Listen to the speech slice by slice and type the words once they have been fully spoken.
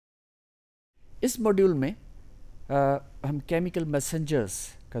इस मॉड्यूल में हम केमिकल मैसेंजर्स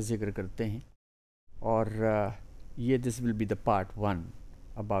का जिक्र करते हैं और ये this will be the part 1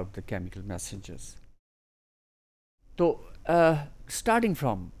 about the chemical messengers. तो starting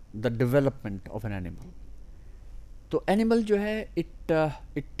from the development of an animal, तो एनिमल जो है it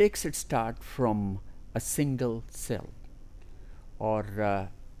takes it start from a single cell और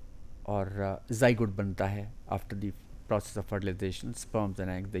ज़ाइगोट बनता है after the process of fertilization. Sperms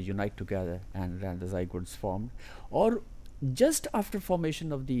and eggs, they unite together and then the zygote is formed, or just after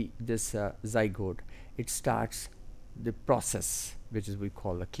formation of this zygote it starts the process which is we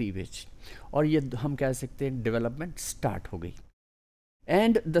call a cleavage, और ये हम कह सकते हैं development start हो गई,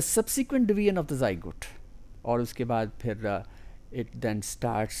 and the subsequent division of the zygote, और उसके बाद फिर it then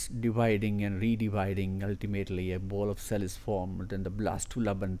starts dividing and redividing. Ultimately a ball of cell is formed, then the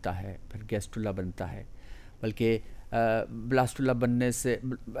blastula बनता है, फिर gastrula बनता है, बल्कि ब्लास्टुला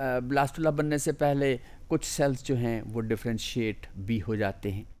बनने से पहले कुछ सेल्स जो हैं वो डिफ्रेंशिएट भी हो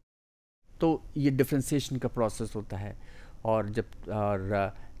जाते हैं, तो ये डिफ्रेंशिएशन का प्रोसेस होता है। और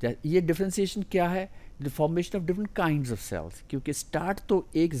ये डिफ्रेंशिएशन क्या है? The formation of different kinds of sales, क्योंकि स्टार्ट तो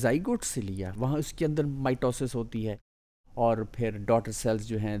एक ज़ाइगोट से लिया, वहाँ उसके अंदर माइटोसिस होती है और फिर डॉटर सेल्स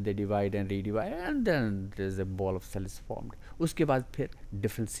जो हैं they divide and redivide and then there is a ball of cell is formed. उसके बाद फिर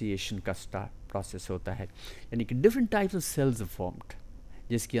डिफ्रेंशिएशन का स्टार्ट प्रोसेस होता है, यानी कि different types of sales are formed,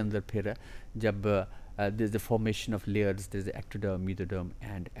 जिसके अंदर फिर जब there is the formation of layers, there is ectoderm, mesoderm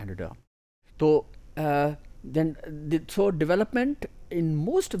and endoderm. तो then so development in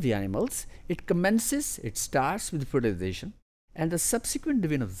most of the animals, it commences, it starts with fertilization and the subsequent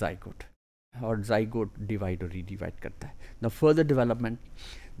division of zygote, or zygote divide or redivide करता है. Now further development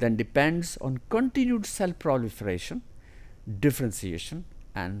then depends on continued cell proliferation, differentiation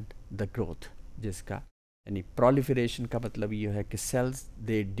and the growth, जिसका यानी proliferation का मतलब ये है कि cells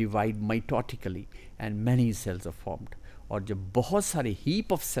they divide mitotically and many cells are formed, और जब बहुत सारे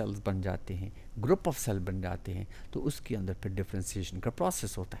heap of cells बन जाते हैं, group of cell बन जाते हैं, तो उसके अंदर फिर differentiation का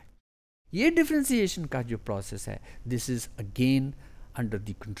process होता है. ये differentiation का जो process है, this is again under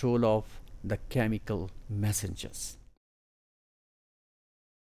the control of the chemical messengers.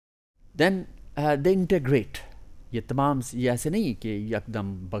 Then they integrate. ये तमाम ये ऐसे नहीं कि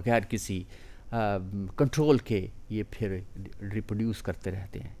एकदम बगैर किसी कंट्रोल के ये फिर रिप्रोड्यूस करते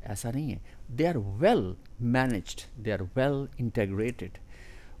रहते हैं, ऐसा नहीं है. They are well managed, they are well integrated,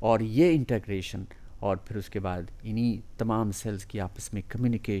 और ये इंटेग्रेशन और फिर उसके बाद इन्हीं तमाम सेल्स की आपस में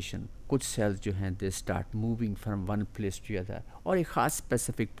कम्युनिकेशन, कुछ सेल्स जो हैं they start moving from one place to other और एक ख़ास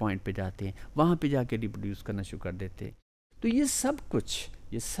स्पेसिफिक पॉइंट पे जाते हैं, वहाँ पे जाके रिप्रोड्यूस करना शुरू कर देते हैं. तो ये सब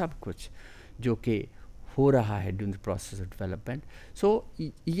कुछ जो कि हो रहा है during the process of development. सो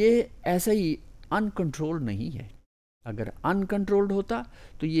ये ऐसा ही अनकंट्रोल्ड नहीं है. अगर अनकंट्रोल्ड होता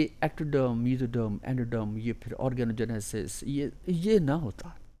तो ये एक्टोडर्म, मेसोडर्म, एंडोडर्म, ये फिर ऑर्गेनोजेनेसिस ये ना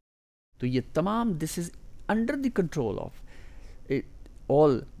होता. तो ये तमाम this is under the control of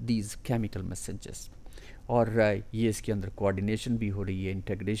all these chemical messages, और ये इसके अंदर कोऑर्डिनेशन भी हो रही है,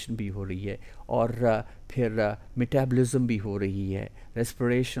 इंटीग्रेशन भी हो रही है, और फिर मेटाबॉलिज्म भी हो रही है,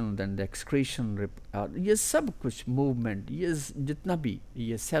 रेस्पिरेशन, देन द एक्सक्रीशन, ये सब कुछ मूवमेंट, ये जितना भी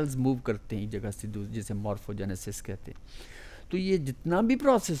ये सेल्स मूव करते हैं एक जगह से दूसरी, जिसे मॉर्फोजेनेसिस कहते हैं. तो ये जितना भी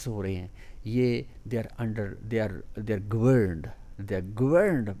प्रोसेस हो रहे हैं ये they are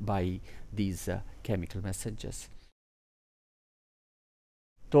governed bye these chemical messages.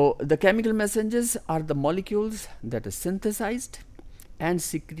 So the chemical messengers are the molecules that are synthesized and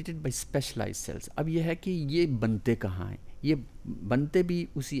secreted by specialized cells. अब ये है कि ये बनते कहाँ हैं? ये बनते भी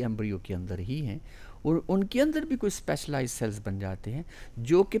उसी एम्ब्रियो के अंदर ही हैं, और उनके अंदर भी कुछ स्पेशलाइज्ड सेल्स बन जाते हैं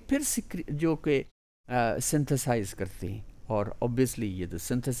जो कि फिर सिंथेसाइज करते हैं. और ऑब्वियसली ये तो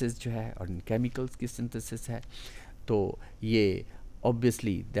सिंथेसिस जो है और इन केमिकल्स की सिंथेसिस है, तो ये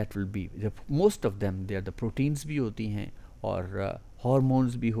obviously that will be most of them they are the proteins भी होती हैं, और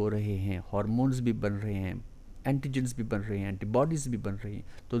हार्मोन्स भी हो रहे हैं, हार्मोन्स भी बन रहे हैं, एंटीजेंस भी बन रहे हैं, एंटीबॉडीज़ भी बन रही हैं.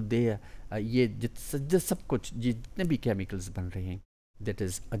 तो ये सब कुछ जितने भी केमिकल्स बन रहे हैं that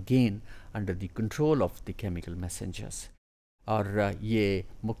is again under the control of the chemical messengers. और ये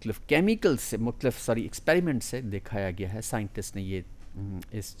मुख्तलिफ केमिकल्स से एक्सपेरिमेंट से दिखाया गया है. साइंटिस्ट ने ये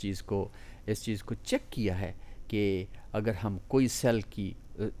इस चीज़ को चेक किया है कि अगर हम कोई सेल की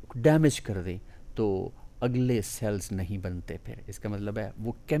डैमेज कर दें तो अगले सेल्स नहीं बनते. फिर इसका मतलब है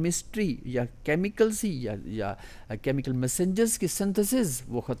वो केमिस्ट्री या केमिकल्स ही या केमिकल मैसेंजर्स की सिंथेसिस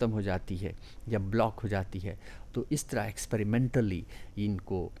वो ख़त्म हो जाती है या ब्लॉक हो जाती है. तो इस तरह एक्सपेरिमेंटली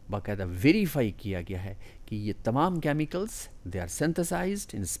इनको बाकायदा वेरीफाई किया गया है कि ये तमाम chemicals they are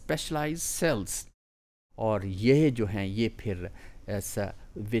synthesized in specialised sales, और ये जो हैं ये फिर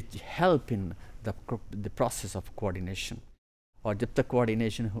which help in the process of coordination. और जब तक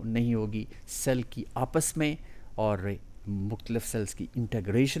कोऑर्डिनेशन नहीं होगी सेल की आपस में और मुख्तलिफ सेल्स की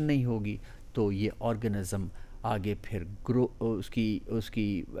इंटीग्रेशन नहीं होगी, तो ये ऑर्गेनिज़म आगे फिर ग्रो उसकी उसकी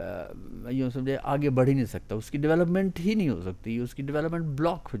यूँ समझे आगे बढ़ ही नहीं सकता, उसकी डेवलपमेंट ही नहीं हो सकती, उसकी डेवलपमेंट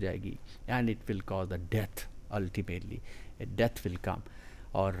ब्लॉक हो जाएगी and it will cause the death. Ultimately death will come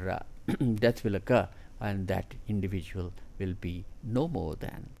और death will occur and that individual will be no more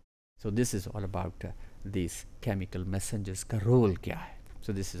than. So this is all about this chemical messengers का role क्या है.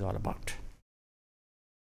 So this is all about.